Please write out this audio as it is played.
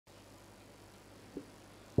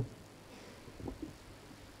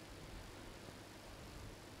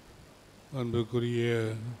அன்புக்குரிய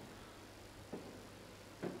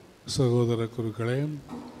சகோதர குருக்களே,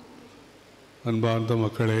 அன்பார்ந்த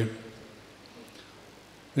மக்களே,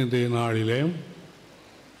 இன்றைய நாளிலே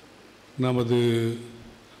நமது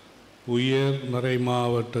உயர் மறை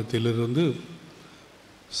மாவட்டத்திலிருந்து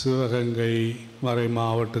சிவகங்கை மறை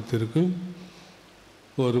மாவட்டத்திற்கு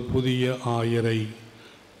ஒரு புதிய ஆயரை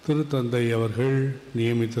திருத்தந்தை அவர்கள்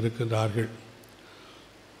நியமித்திருக்கின்றார்கள்.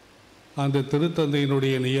 அந்த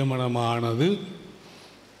திருத்தந்தையினுடைய நியமனமானது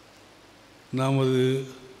நமது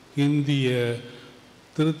இந்திய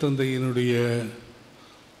திருத்தந்தையினுடைய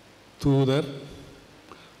தூதர்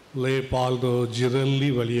லேபால்டோ ஜிரல்லி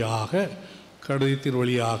வழியாக கடிதத்தின்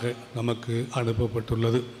வழியாக நமக்கு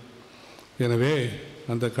அனுப்பப்பட்டுள்ளது. எனவே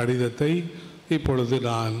அந்த கடிதத்தை இப்பொழுது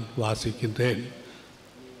நான் வாசிக்கின்றேன்.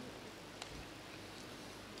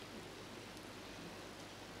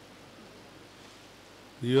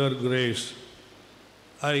 Your Grace,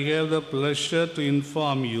 I have the pleasure to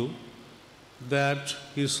inform you that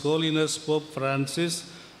His Holiness Pope Francis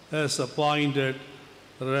has appointed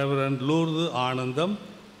Fr Lourdu Anandam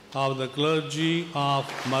of the clergy of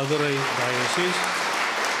Madurai Diocese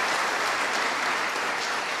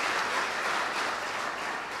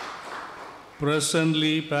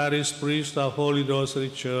presently Parish priest of Holy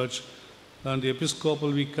Rosary Church and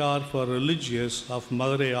Episcopal Vicar for Religious of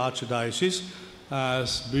Madurai Archdiocese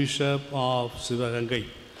as Bishop of Sivagangai.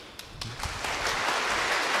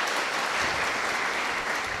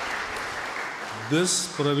 This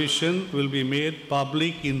provision will be made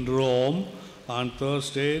public in Rome on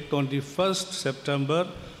Thursday, 21st September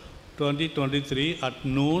 2023 at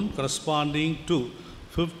noon, corresponding to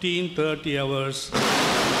 15:30 hours.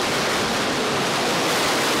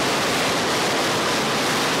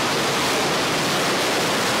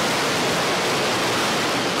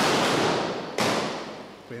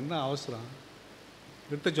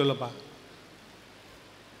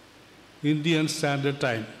 Indian Standard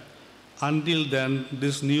Time. Until then,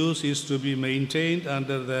 this news is to be maintained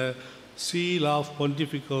under the seal of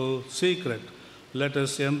pontifical secret. Let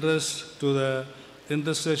us entrust to the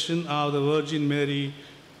intercession of the Virgin Mary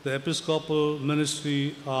the episcopal ministry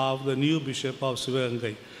of the new Bishop of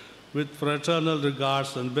Sivagangai. With fraternal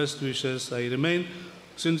regards and best wishes, I remain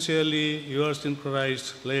sincerely yours in Christ,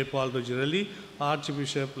 Leopoldo Girelli,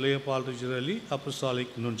 Archbishop Leopoldo Girelli,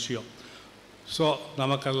 Apostolic Nuncio. So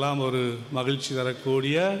நமக்கெல்லாம் ஒரு மகிழ்ச்சி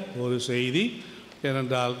தரக்கூடிய ஒரு செய்தி.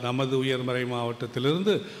 ஏனென்றால் நமது உயர்மறை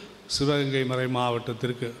மாவட்டத்திலிருந்து சிவகங்கை மறை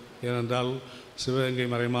மாவட்டத்திற்கு, ஏனென்றால் சிவகங்கை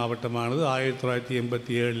மறை மாவட்டமானது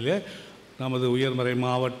 1987 நமது உயர்மறை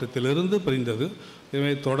மாவட்டத்திலிருந்து பிரிந்தது.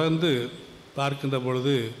 எனவே தொடர்ந்து பார்க்கின்ற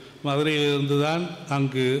பொழுது மதுரையிலிருந்து தான்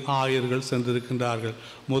அங்கு ஆயர்கள் சென்றிருக்கின்றார்கள்.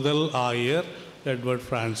 முதல் ஆயர் எட்வர்ட்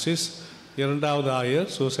பிரான்சிஸ், இரண்டாவது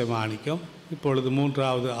ஆயர் சூசைமாணிக்கம், இப்பொழுது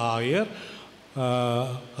மூன்றாவது ஆயர்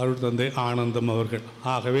அருள் தந்தை ஆனந்தம் அவர்கள்.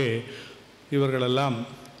 ஆகவே இவர்களெல்லாம்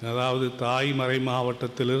அதாவது தாய் மறை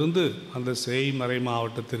மாவட்டத்திலிருந்து அந்த செய் மறை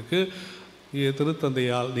மாவட்டத்திற்கு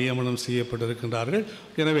திருத்தந்தையால் நியமனம் செய்யப்பட்டிருக்கின்றார்கள்.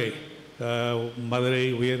 எனவே மதுரை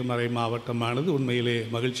உயர்மறை மாவட்டமானது உண்மையிலே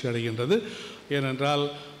மகிழ்ச்சி அடைகின்றது. ஏனென்றால்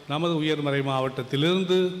நமது உயர்மறை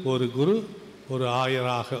மாவட்டத்திலிருந்து ஒரு குரு ஒரு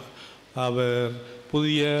ஆயராக அவர்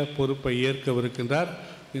புதிய பொறுப்பை ஏற்கவிருக்கின்றார்.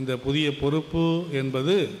 இந்த புதிய பொறுப்பு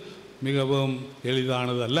என்பது மிகவும்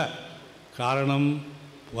எளிதானது அல்ல. காரணம்,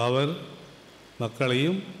 அவர்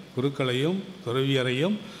மக்களையும் குருக்களையும்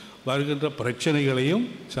துறவியரையும் வருகின்ற பிரச்சனைகளையும்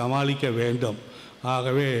சமாளிக்க வேண்டும்.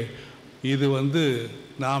 ஆகவே இது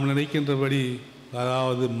நாம் நினைக்கின்றபடி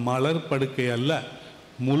அதாவது மலர் படுக்கை அல்ல,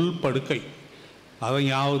 முள் படுக்கை. அதை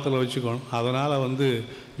ஞாபகத்தில் வச்சுக்கணும். அதனால்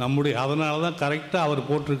அதனால தான் கரெக்டாக அவர்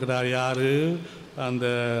போட்டிருக்கிறார். யார்? அந்த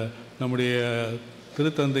நம்முடைய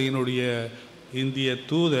திருத்தந்தையினுடைய இந்திய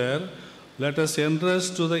தூதர். Let us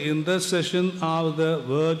entrust to the intercession of the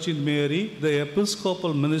Virgin Mary the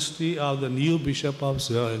episcopal ministry of the new Bishop of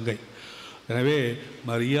Sivagangai. எனவே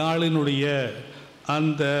மரியாளினுடைய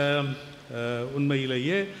அந்த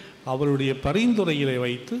உண்மையிலேயே அவருடைய பரிந்துரையிலே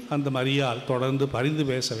வைத்து அந்த மரியாள் தொடர்ந்து பரிந்து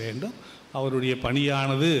பேச வேண்டும். அவருடைய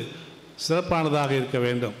பணியானது சிறப்பானதாக இருக்க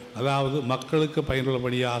வேண்டும். அதாவது மக்களுக்கு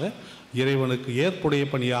பயனுள்ளபடியாக, இறைவனுக்கு ஏற்புடைய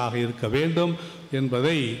பணியாக இருக்க வேண்டும்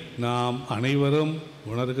என்பதை நாம் அனைவரும்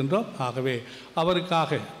உணர்கின்றோம். ஆகவே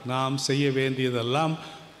அவருக்காக நாம் செய்ய வேண்டியதெல்லாம்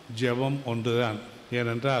ஜெபம் ஒன்றுதான்.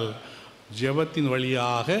 ஏனென்றால் ஜெபத்தின்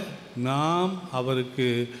வழியாக நாம் அவருக்கு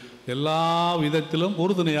எல்லா விதத்திலும்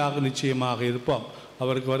உறுதுணையாக நிச்சயமாக இருப்போம்.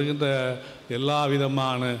 அவருக்கு வருகின்ற எல்லா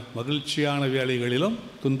விதமான மகிழ்ச்சியான வேலைகளிலும்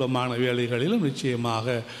துன்பமான வேலைகளிலும் நிச்சயமாக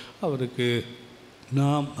அவருக்கு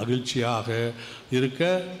நாம் மகிழ்ச்சியாக இருக்க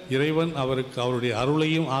இறைவன் அவருக்கு அவருடைய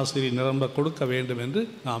அருளையும் ஆசிரியை நிரம்ப கொடுக்க வேண்டும் என்று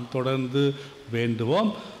நாம் தொடர்ந்து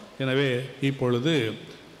வேண்டுவோம். எனவே இப்பொழுது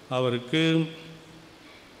அவருக்கு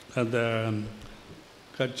அந்த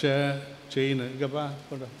கச்சை செயின் இங்கேப்பா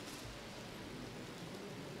கொண்டு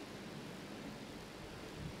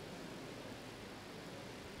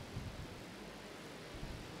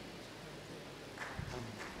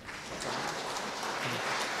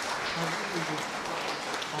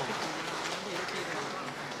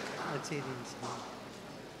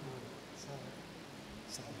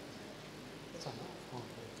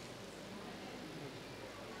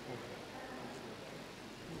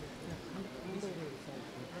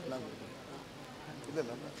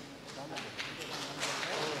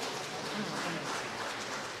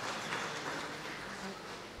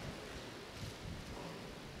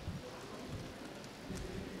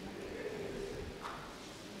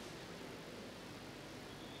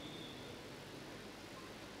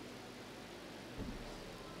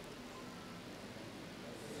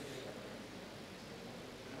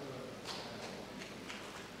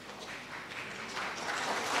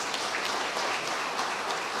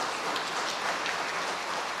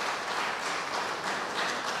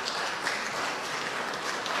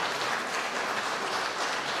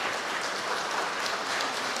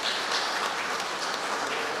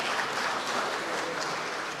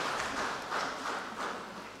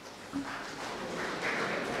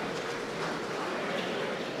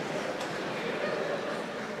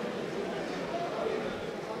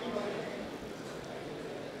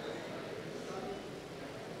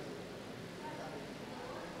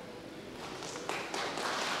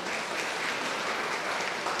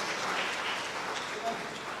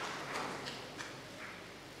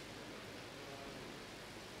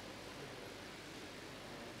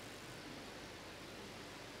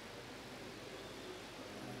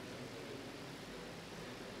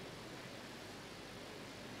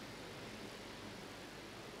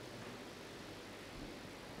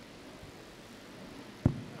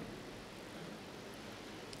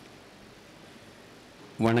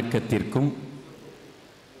வணக்கத்திற்கும்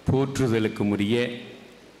போற்றுதலுக்கும் உரிய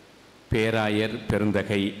பேராயர்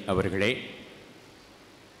பெருந்தகை அவர்களே,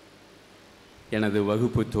 எனது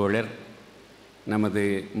வகுப்பு தோழர், நமது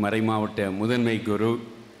மறைமாவட்ட முதன்மை குரு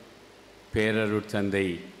பேரருட் தந்தை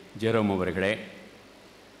ஜெரோம் அவர்களே,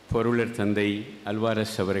 பொருளர் தந்தை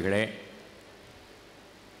அல்வாரஸ் அவர்களே,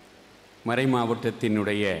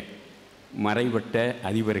 மறைமாவட்டத்தினுடைய மறைவட்ட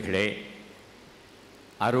அதிபர்களே,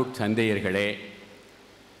 அருட் தந்தையர்களே,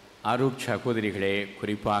 அருட் சகோதரிகளே,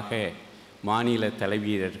 குறிப்பாக மாநில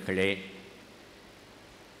தலைவீரர்களே,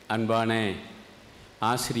 அன்பான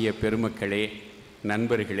ஆசிரிய பெருமக்களே,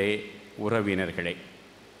 நண்பர்களே, உறவினர்களே,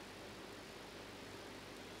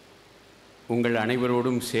 உங்கள்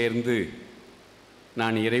அனைவரோடும் சேர்ந்து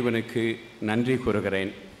நான் இறைவனுக்கு நன்றி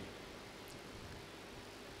கூறுகிறேன்.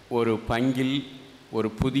 ஒரு பங்கில் ஒரு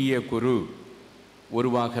புதிய குரு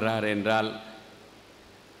உருவாகிறார் என்றால்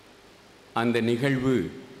அந்த நிகழ்வு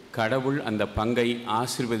கடவுள் அந்த பங்கை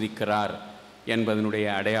ஆசீர்வதிக்கிறார் என்பதனுடைய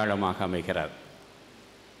அடையாளமாக அமைகிறார்.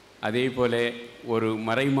 அதேபோல ஒரு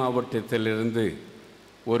மறைமாவட்டத்திலிருந்து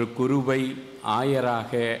ஒரு குருவை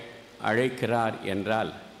ஆயராக அழைக்கிறார்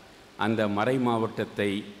என்றால் அந்த மறைமாவட்டத்தை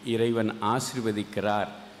இறைவன்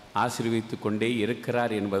ஆசீர்வதிக்கிறார், ஆசீர்வதித்து கொண்டே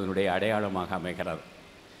இருக்கிறார் என்பதனுடைய அடையாளமாக அமைகிறார்.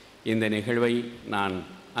 இந்த நிகழ்வை நான்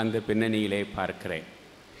அந்த பின்னணியிலே பார்க்கிறேன்.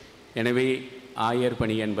 எனவே ஆயர்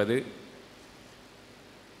பணி என்பது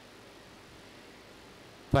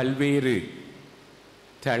பல்வேறு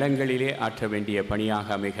தளங்களிலே ஆற்ற வேண்டிய பணியாக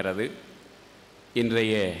அமைகிறது.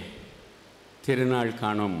 இன்றைய திருநாள்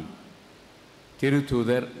காணும்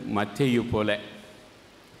திருத்தூதர் மத்தேயு போல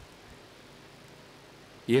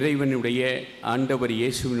இறைவனுடைய ஆண்டவர்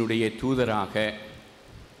இயேசுவினுடைய தூதராக,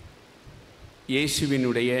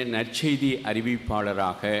 இயேசுவினுடைய நற்செய்தி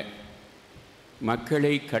அறிவிப்பாளராக,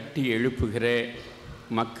 மக்களை கட்டி எழுப்புகிற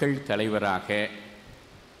மக்கள் தலைவராக,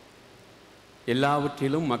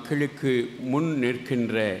 எல்லாவற்றிலும் மக்களுக்கு முன்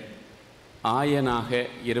நிற்கின்ற ஆயனாக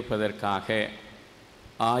இருப்பதற்காக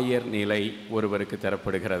ஆயர் நிலை ஒருவருக்கு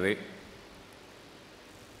தரப்படுகிறது.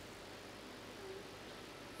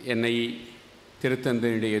 என்னை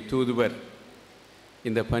திருத்தந்தையுடைய தூதுவர்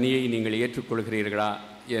இந்த பணியை நீங்கள் ஏற்றுக்கொள்கிறீர்களா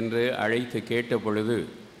என்று அழைத்து கேட்ட பொழுது,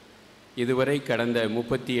 இதுவரை கடந்த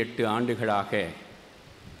 38 ஆண்டுகளாக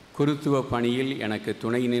குருத்துவ பணியில் எனக்கு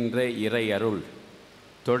துணை நின்ற இறை அருள்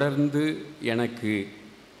தொடர்ந்து எனக்கு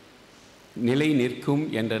நிலை நிற்கும்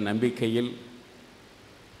என்ற நம்பிக்கையில்,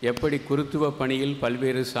 எப்படி குருத்துவ பணியில்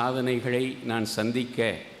பல்வேறு சாதனைகளை நான் சந்திக்க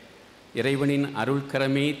இறைவனின்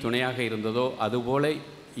அருள்கரமே துணையாக இருந்ததோ, அதுபோல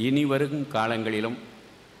இனி வரும் காலங்களிலும்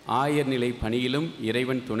ஆயர் நிலை பணியிலும்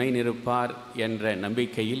இறைவன் துணை நிற்பார் என்ற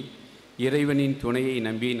நம்பிக்கையில் இறைவனின் துணையை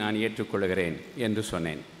நம்பி நான் ஏற்றுக்கொள்கிறேன் என்று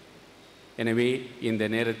சொன்னேன். எனவே இந்த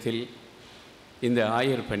நேரத்தில் இந்த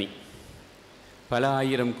ஆயர் பணி பல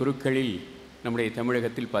ஆயிரம் குருக்களில் நம்முடைய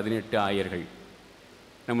தமிழகத்தில் 18 ஆயர்கள்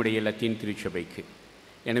நம்முடைய லத்தீன் திருச்சபைக்கு.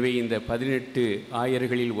 எனவே இந்த 18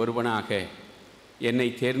 ஆயர்களில் ஒருவனாக என்னை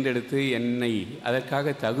தேர்ந்தெடுத்து என்னை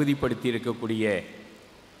அதற்காக தகுதிப்படுத்தி இருக்கக்கூடிய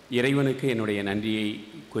இறைவனுக்கு என்னுடைய நன்றியை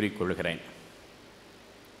கூறிக்கொள்கிறேன்.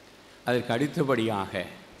 அதற்கு அடுத்தபடியாக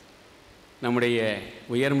நம்முடைய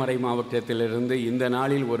உயர்மறை மாவட்டத்திலிருந்து இந்த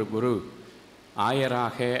நாளில் ஒரு குரு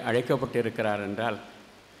ஆயராக அழைக்கப்பட்டிருக்கிறார் என்றால்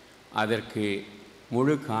அதற்கு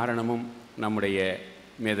முழு காரணமும் நம்முடைய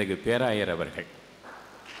மேதகு பேராயர் அவர்கள்.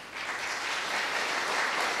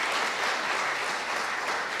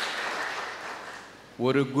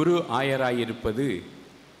 ஒரு குரு ஆயராயிருப்பது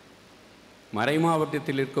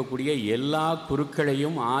மறைமாவட்டத்தில் இருக்கக்கூடிய எல்லா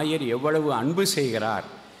குருக்களையும் ஆயர் எவ்வளவு அன்பு செய்கிறார்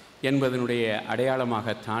என்பதனுடைய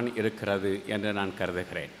அடையாளமாகத்தான் இருக்கிறது என்று நான்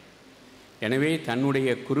கருதுகிறேன். எனவே தன்னுடைய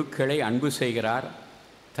குருக்களை அன்பு செய்கிறார்,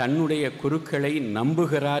 தன்னுடைய குருக்களை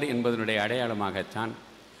நம்புகிறார் என்பதனுடைய அடையாளமாகத்தான்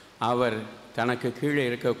அவர் தனக்கு கீழே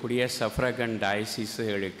இருக்கக்கூடிய சஃப்ரகன்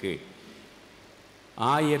டயசிஸ்களுக்கு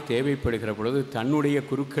ஆயர் தேவைப்படுகிற பொழுது தன்னுடைய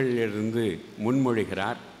குருக்களிலிருந்து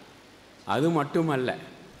முன்மொழிகிறார். அது மட்டுமல்ல,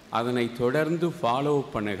 அதனை தொடர்ந்து ஃபாலோ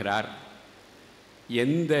பண்ணுகிறார்.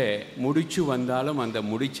 எந்த முடிச்சு வந்தாலும் அந்த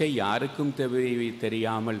முடிச்சை யாருக்கும்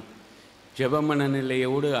தெரியாமல் ஜெபமன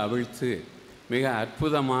நிலையோடு அவிழ்த்து மிக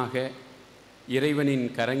அற்புதமாக இறைவனின்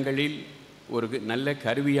கரங்களில் ஒரு நல்ல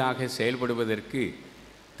கருவியாக செயல்படுவதற்கு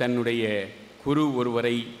தன்னுடைய குரு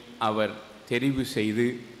ஒருவரை அவர் தெரிவு செய்து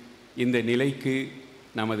இந்த நிலைக்கு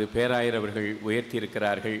நமது பேராயர் அவர்கள்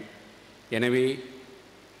உயர்த்தியிருக்கிறார்கள். எனவே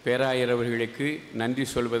பேராயர் அவர்களுக்கு நன்றி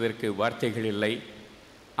சொல்வதற்கு வார்த்தைகள் இல்லை.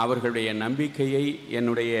 அவர்களுடைய நம்பிக்கையை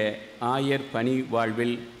என்னுடைய ஆயர் பணி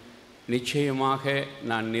வாழ்வில் நிச்சயமாக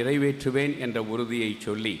நான் நிறைவேற்றுவேன் என்ற உறுதியை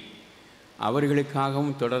சொல்லி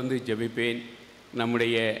அவர்களுக்காகவும் தொடர்ந்து ஜெபிப்பேன்.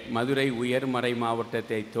 நம்முடைய மதுரை உயர்மறை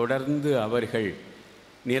மாவட்டத்தை தொடர்ந்து அவர்கள்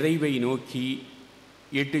நிறைவை நோக்கி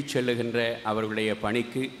இட்டுச் செல்லுகின்ற அவர்களுடைய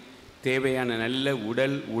பணிக்கு தேவையான நல்ல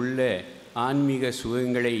உடல் உள்ள ஆன்மீக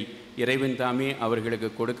சுகங்களை இறைவன் தாமே அவர்களுக்கு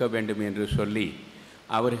கொடுக்க வேண்டும் என்று சொல்லி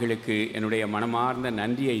அவர்களுக்கு என்னுடைய மனமார்ந்த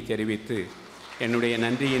நன்றியை தெரிவித்து என்னுடைய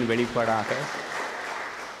நன்றியின் வெளிப்பாடாக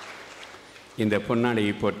இந்த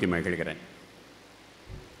பொன்னாடையை போர்த்தி மகிழ்கிறேன்.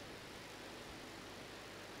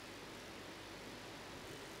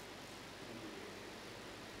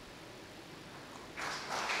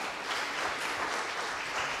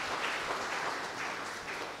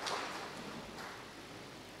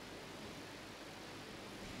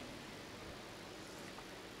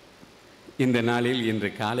 இந்த நாளில் இன்று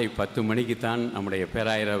காலை 10 மணிக்குத்தான் நம்முடைய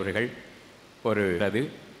பேராயர் அவர்கள் அது.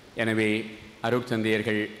 எனவே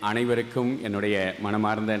அருட்தந்தையர்கள் அனைவருக்கும் என்னுடைய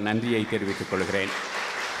மனமார்ந்த நன்றியை தெரிவித்துக் கொள்கிறேன்.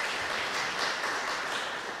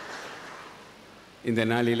 இந்த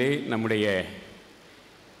நாளிலே நம்முடைய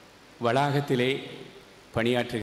வளாகத்திலே பணியாற்று